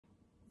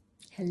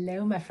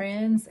Hello, my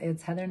friends.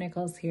 It's Heather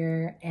Nichols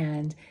here,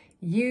 and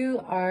you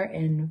are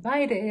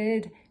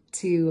invited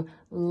to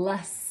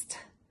Lust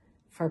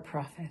for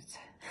Profit.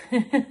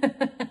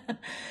 I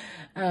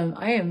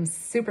am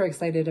super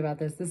excited about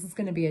this. This is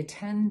going to be a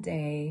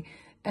 10-day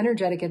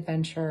energetic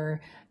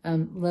adventure,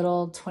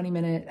 little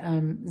 20-minute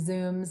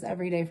Zooms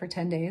every day for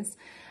 10 days,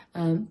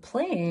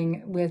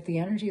 playing with the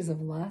energies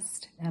of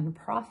lust and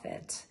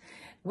profit.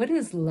 What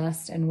is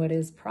lust and what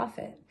is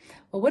profit?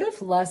 Well, what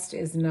if lust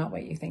is not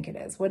what you think it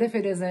is? What if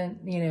it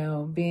isn't,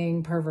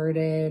 being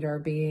perverted or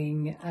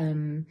being,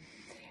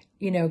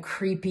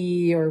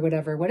 creepy or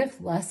whatever? What if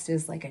lust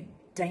is like a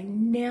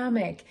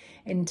dynamic,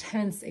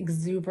 intense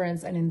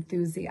exuberance and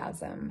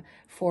enthusiasm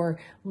for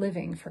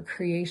living, for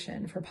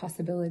creation, for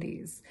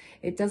possibilities?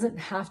 It doesn't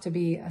have to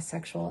be a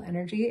sexual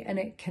energy, and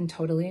it can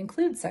totally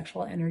include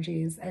sexual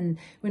energies. And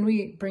when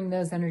we bring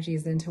those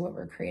energies into what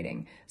we're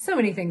creating, so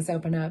many things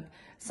open up,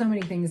 so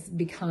many things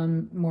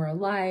become more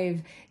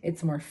alive.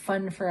 It's more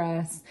fun for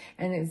us.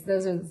 And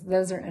those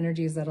are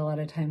energies that a lot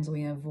of times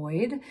we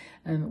avoid.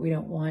 We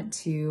don't want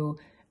to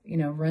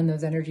run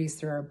those energies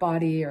through our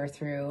body or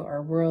through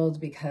our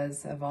world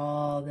because of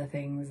all the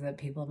things that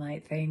people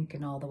might think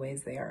and all the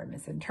ways they are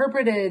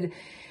misinterpreted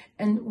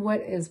and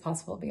what is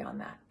possible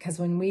beyond that. Because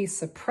when we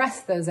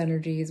suppress those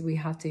energies, we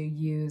have to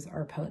use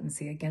our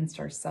potency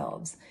against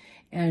ourselves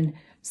and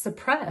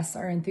suppress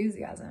our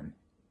enthusiasm.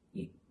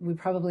 We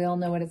probably all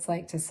know what it's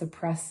like to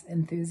suppress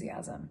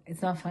enthusiasm.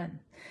 It's not fun.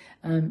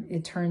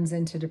 It turns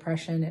into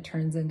depression. It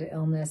turns into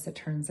illness. It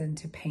turns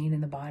into pain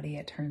in the body.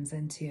 It turns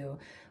into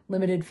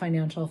limited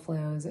financial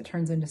flows. It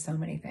turns into so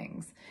many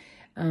things.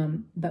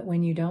 But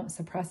when you don't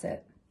suppress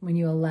it, when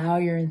you allow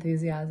your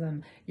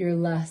enthusiasm, your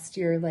lust,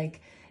 your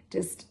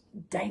just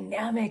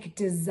dynamic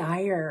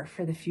desire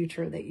for the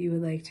future that you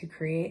would like to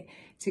create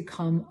to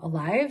come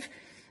alive,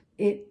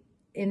 it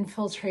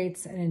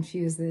infiltrates and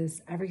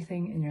infuses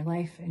everything in your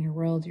life, in your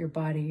world, your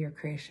body, your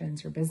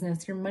creations, your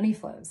business, your money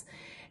flows,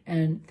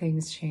 and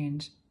things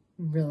change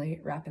really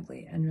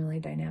rapidly and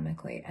really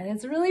dynamically. And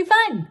it's really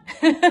fun.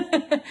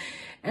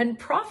 And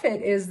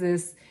profit is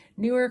this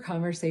newer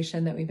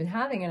conversation that we've been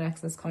having in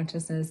Access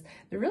Consciousness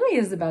that really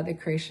is about the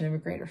creation of a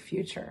greater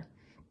future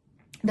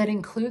that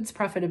includes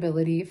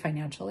profitability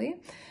financially,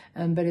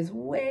 but is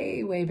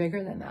way, way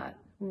bigger than that,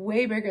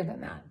 way bigger than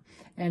that.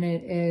 And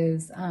it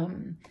is,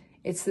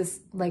 it's this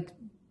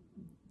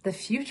the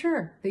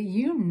future that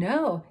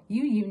you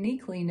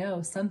uniquely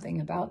know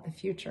something about the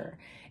future.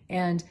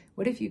 And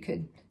what if you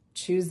could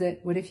choose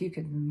it? What if you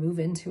could move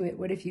into it?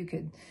 What if you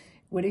could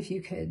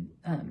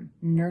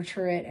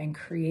nurture it and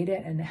create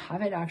it and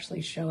have it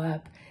actually show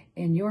up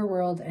in your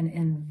world and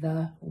in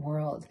the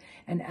world?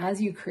 And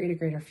as you create a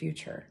greater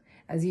future,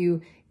 as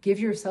you give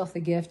yourself the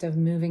gift of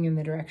moving in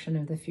the direction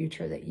of the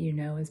future that you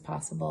know is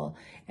possible,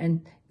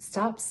 and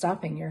stop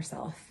stopping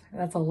yourself.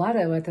 That's a lot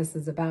of what this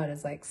is about,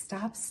 is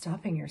stop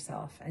stopping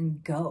yourself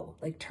and go.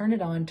 Turn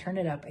it on, turn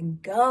it up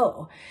and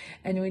go.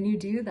 And when you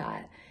do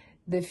that,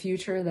 the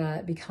future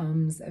that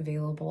becomes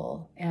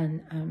available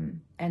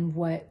and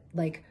what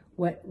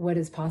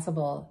is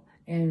possible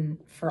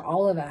for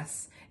all of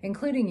us,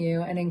 including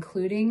you and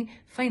including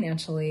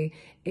financially,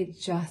 it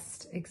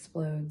just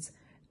explodes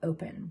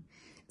open.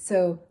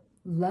 So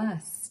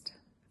lust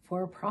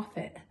for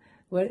profit,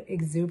 what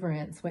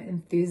exuberance, what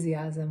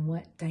enthusiasm,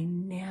 what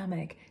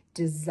dynamic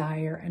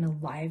desire and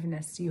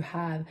aliveness you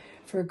have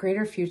for a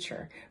greater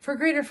future, for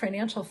greater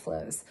financial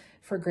flows,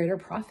 for greater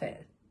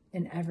profit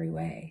in every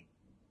way.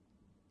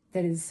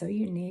 That is so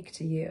unique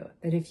to you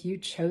that if you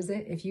chose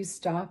it, if you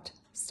stopped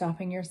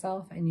stopping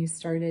yourself and you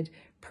started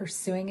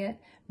pursuing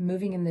it,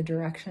 moving in the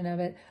direction of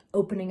it,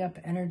 opening up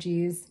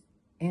energies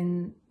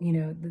in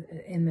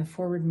the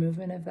forward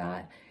movement of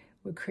that,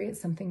 would create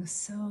something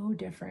so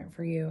different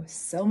for you,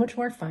 so much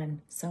more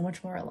fun, so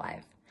much more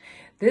alive.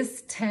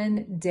 This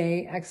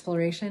 10-day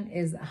exploration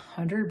is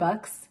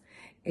 $100.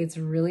 It's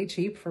really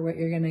cheap for what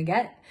you're going to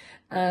get.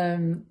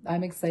 I'm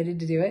excited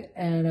to do it,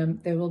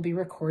 and it will be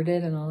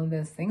recorded and all of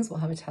those things. We'll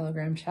have a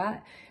Telegram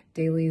chat,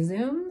 daily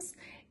Zooms,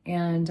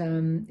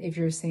 and if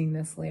you're seeing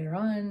this later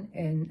on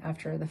and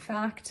after the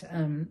fact,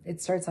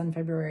 it starts on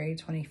February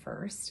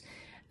 21st,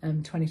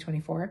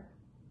 2024.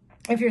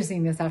 If you're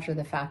seeing this after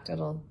the fact,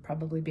 it'll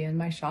probably be in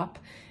my shop,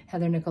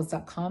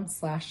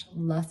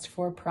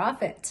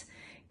 heathernichols.com/lustforprofit.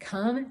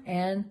 Come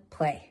and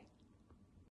play.